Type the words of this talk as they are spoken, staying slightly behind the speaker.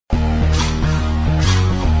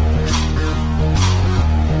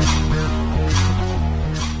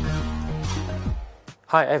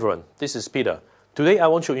Hi everyone, this is Peter. Today I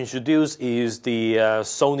want to introduce is the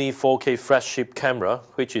Sony 4K flagship camera,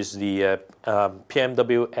 which is the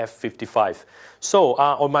PMW-F55. So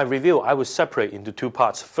on my review, I will separate into two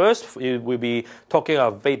parts. First, it will be talking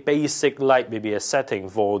about very basic, like maybe a setting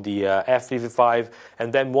for the F55,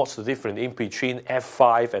 and then what's the difference in between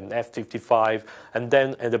F5 and F55, and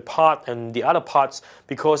then the other parts,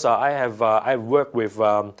 because I work with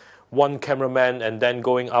one cameraman and then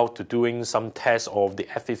going out to doing some tests of the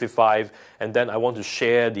F55, and then I want to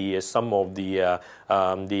share some of the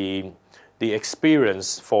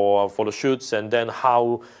experience for the shoots, and then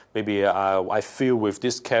how maybe I feel with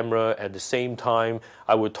this camera. At the same time,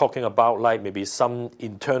 I will talking about like maybe some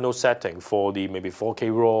internal setting for the maybe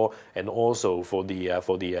 4K RAW, and also for the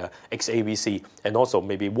XAVC, and also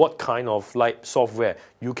maybe what kind of like software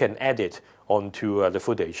you can edit onto the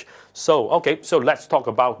footage. So let's talk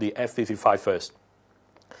about the F55 first.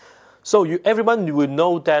 So everyone will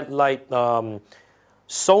know that like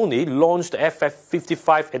Sony launched the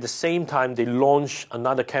F55 at the same time they launched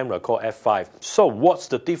another camera called F5. So what's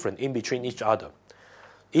the difference in between each other?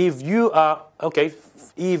 If you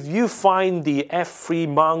find the F3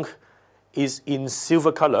 mount is in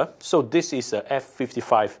silver color, so this is a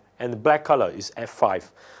F55, and the black color is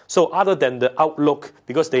F5. So other than the outlook,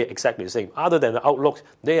 because they're exactly the same, other than the outlook,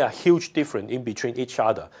 there are huge difference in between each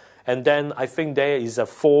other. And then I think there is a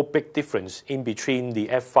 4 big difference in between the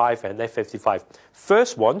F5 and F55.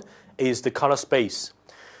 First one is the color space.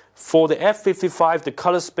 For the F55, the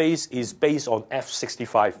color space is based on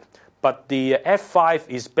F65, but the F5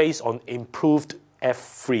 is based on improved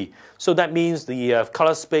F3. So that means the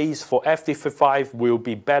color space for F55 will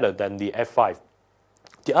be better than the F5.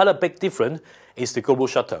 The other big difference is the global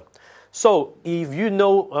shutter. So if you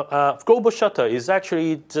know, global shutter is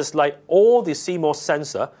actually just like all the CMOS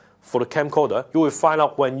sensor for the camcorder. You will find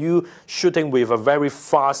out when you shooting with a very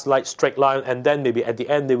fast like straight line, and then maybe at the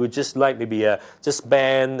end they will just like maybe just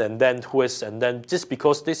bend and then twist, and then just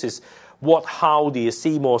because this is how the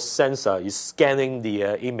CMOS sensor is scanning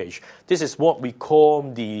the image. This is what we call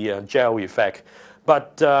the gel effect.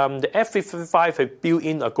 But the F55 have built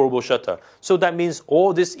in a global shutter. So that means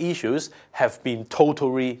all these issues have been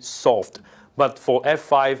totally solved. But for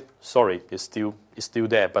F5, sorry, it's still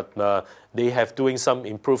there. But they have doing some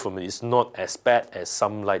improvement. It's not as bad as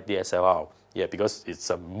some like DSLR. Yeah, because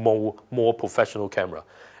it's a more professional camera.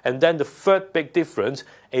 And then the third big difference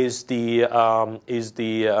is the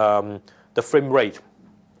frame rate.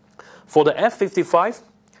 For the F55,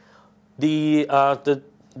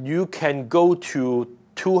 you can go to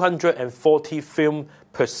 240 film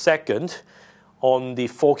per second on the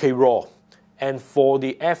 4K RAW. And for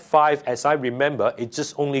the F5, as I remember, it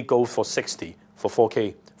just only goes for 60 for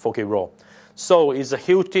 4K RAW. So it's a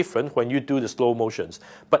huge difference when you do the slow motions.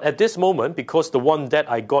 But at this moment, because the one that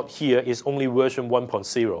I got here is only version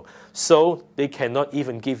 1.0, so they cannot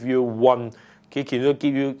even give you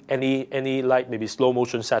any like maybe slow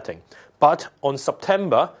motion setting. But on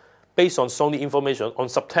September, based on Sony information, on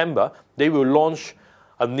September, they will launch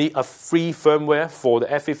a free firmware for the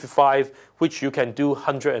F55, which you can do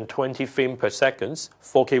 120 frames per second,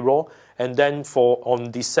 4K RAW. And then on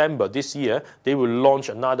December this year, they will launch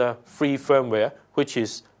another free firmware, which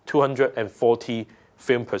is 240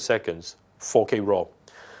 frames per second, 4K RAW.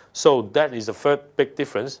 So that is the third big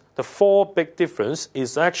difference. The fourth big difference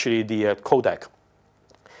is actually the codec.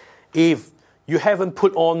 If you haven't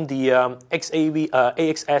put on the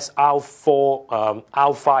AXS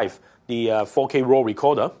R5, the 4K RAW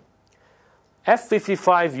recorder,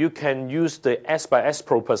 F55 you can use the S/S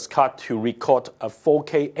Pro Plus card to record a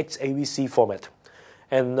 4K XAVC format.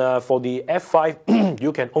 And for the F5,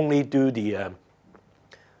 you can only do the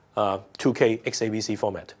 2K XAVC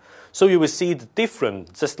format. So you will see the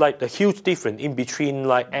difference, just like the huge difference in between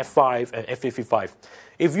like F5 and F55.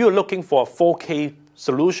 If you're looking for 4K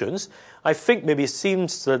solutions, I think maybe it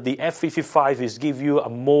seems that the F55 is give you a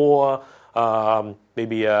more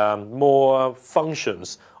more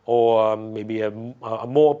functions, or maybe a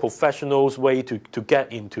more professional way to get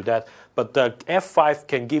into that. But the F5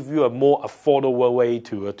 can give you a more affordable way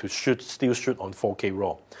to still shoot on 4K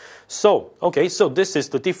RAW. So so this is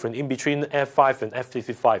the difference in between F5 and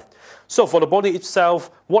F55. So for the body itself,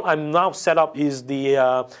 what I'm now set up is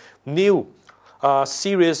the new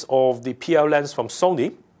series of the PL lens from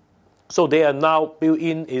Sony. So they are now built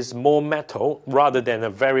in is more metal rather than a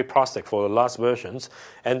very plastic for the last versions.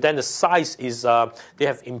 And then the size is, they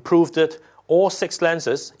have improved it. All 6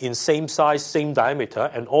 lenses in same size, same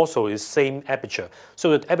diameter, and also is same aperture.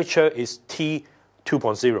 So the aperture is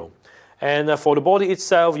T2.0. And for the body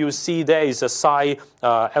itself, you see there is a side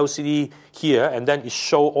LCD here, and then it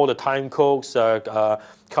shows all the time codes,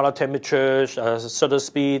 color temperatures, shutter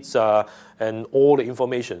speeds, and all the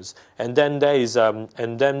informations. And then there is, and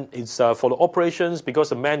then it's for the operations, because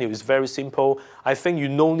the menu is very simple. I think you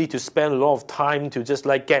no need to spend a lot of time to just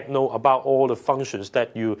like know about all the functions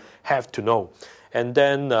that you have to know. And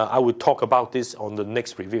then I will talk about this on the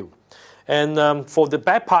next review. And for the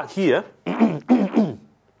back part here,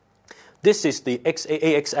 this is the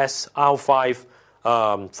AXS R5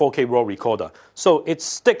 4K RAW recorder. So it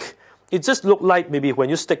just look like maybe when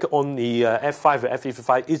you stick on the F5 or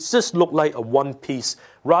F55, it just look like a one piece,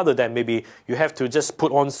 rather than maybe you have to just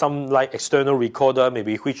put on some like external recorder,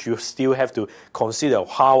 maybe which you still have to consider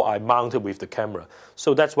how I mount it with the camera.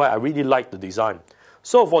 So that's why I really like the design.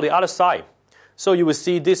 So for the other side, so you will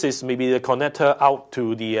see this is maybe the connector out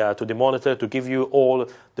to the monitor to give you all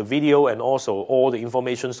the video and also all the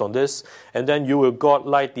informations on this. And then you will got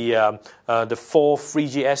like the 4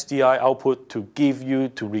 3G SDI output to give you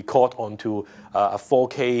to record onto a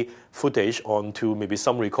 4K footage onto maybe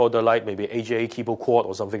some recorder like maybe AJA Keyboard Quad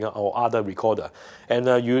or something or other recorder.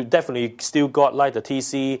 And you definitely still got like the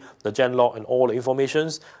TC, the gen log, and all the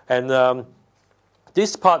informations. And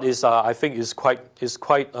this part is, I think, is quite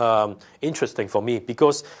interesting for me,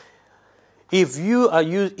 because if you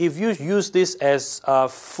use this as a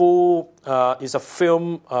full is a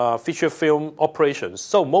film feature film operation,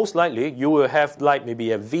 so most likely you will have like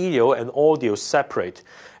maybe a video and audio separate,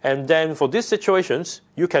 and then for these situations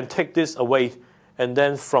you can take this away and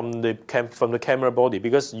then from the camera body,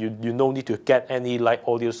 because you no need to get any like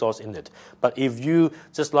audio source in it. But if you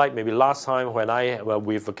just like maybe last time when I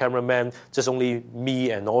with a cameraman, just only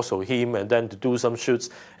me and also him, and then to do some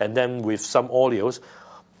shoots and then with some audios,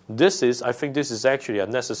 I think this is actually a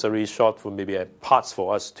necessary shot for maybe parts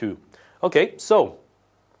for us too. Okay, so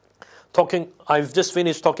I've just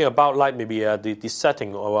finished talking about like maybe the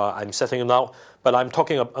setting, or I'm setting it now, but I'm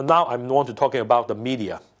talking now I want to talking about the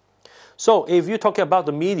media. So if you're talking about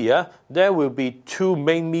the media, there will be two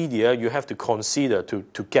main media you have to consider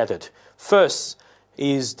to get it. First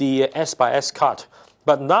is the S/S card.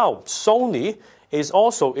 But now Sony is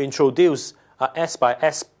also introduced a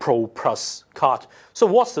S/S Pro Plus card. So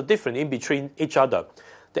what's the difference in between each other?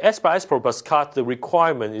 The S/S Pro Plus card, the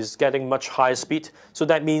requirement is getting much higher speed. So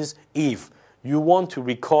that means if you want to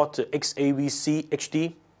record the XAVC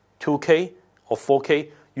HD, 2K or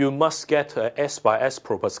 4K, you must get a S/S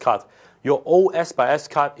Pro Plus card. Your old S/S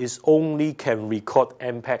card is only can record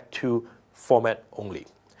MPEG-2 format only,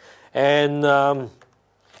 and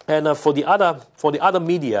for the other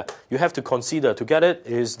media you have to consider to get it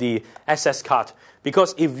is the SS card,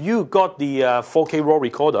 because if you got the 4K RAW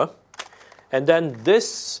recorder, and then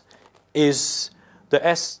this is the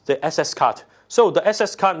SS card. So the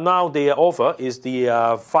SS card now they offer is the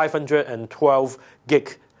 512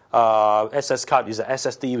 gig. SS card is an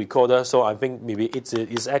SSD recorder, so I think maybe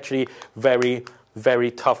it's actually very,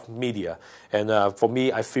 very tough media. And for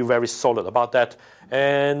me, I feel very solid about that.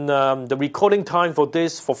 And the recording time for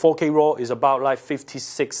this, for 4K RAW, is about like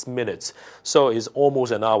 56 minutes. So it's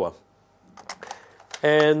almost an hour.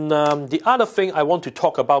 And the other thing I want to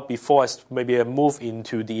talk about before I maybe move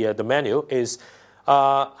into the menu is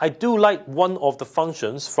I do like one of the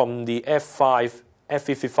functions from the F5,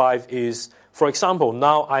 F55 is, for example,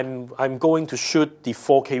 now I'm going to shoot the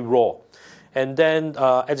 4K RAW, and then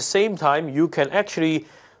at the same time you can actually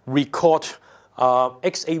record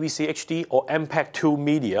XAVC HD or MPEG-2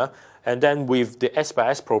 media, and then with the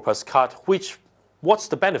S/S Pro Plus card. What's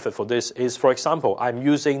the benefit for this is, for example, I'm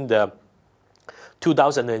using the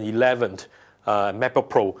 2011 MacBook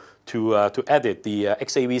Pro to edit the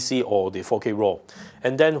XAVC or the 4K RAW,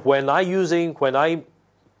 and then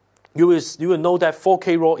you will know that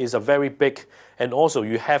 4K RAW is a very big, and also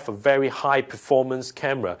you have a very high performance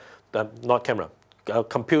computer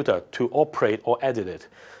to operate or edit it.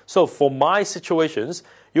 So for my situations,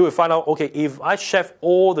 you will find out, okay, if I chef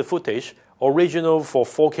all the footage original for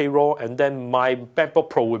 4K RAW, and then my MacBook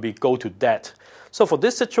Pro will go to that. So for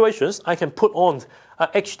these situations, I can put on a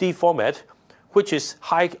HD format, which is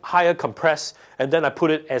higher compressed, and then I put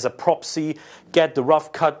it as a prop C, get the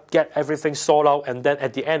rough cut, get everything sorted out, and then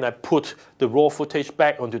at the end I put the raw footage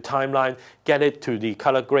back onto timeline, get it to the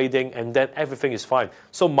color grading, and then everything is fine.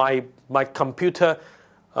 So my computer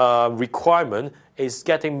requirement is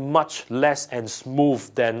getting much less and smooth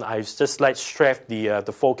than I just like strapped the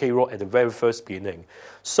 4K RAW at the very first beginning.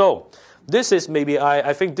 So this is maybe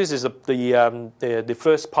I think this is the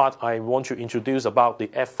first part I want to introduce about the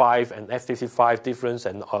F5 and F55 difference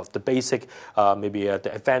and of the basic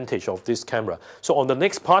the advantage of this camera. So on the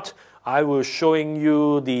next part, I will showing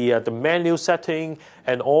you the menu setting,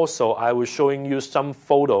 and also I will showing you some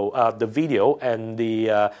photo, the video,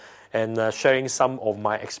 and sharing some of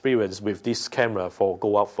my experience with this camera for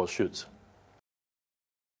go out for shoots.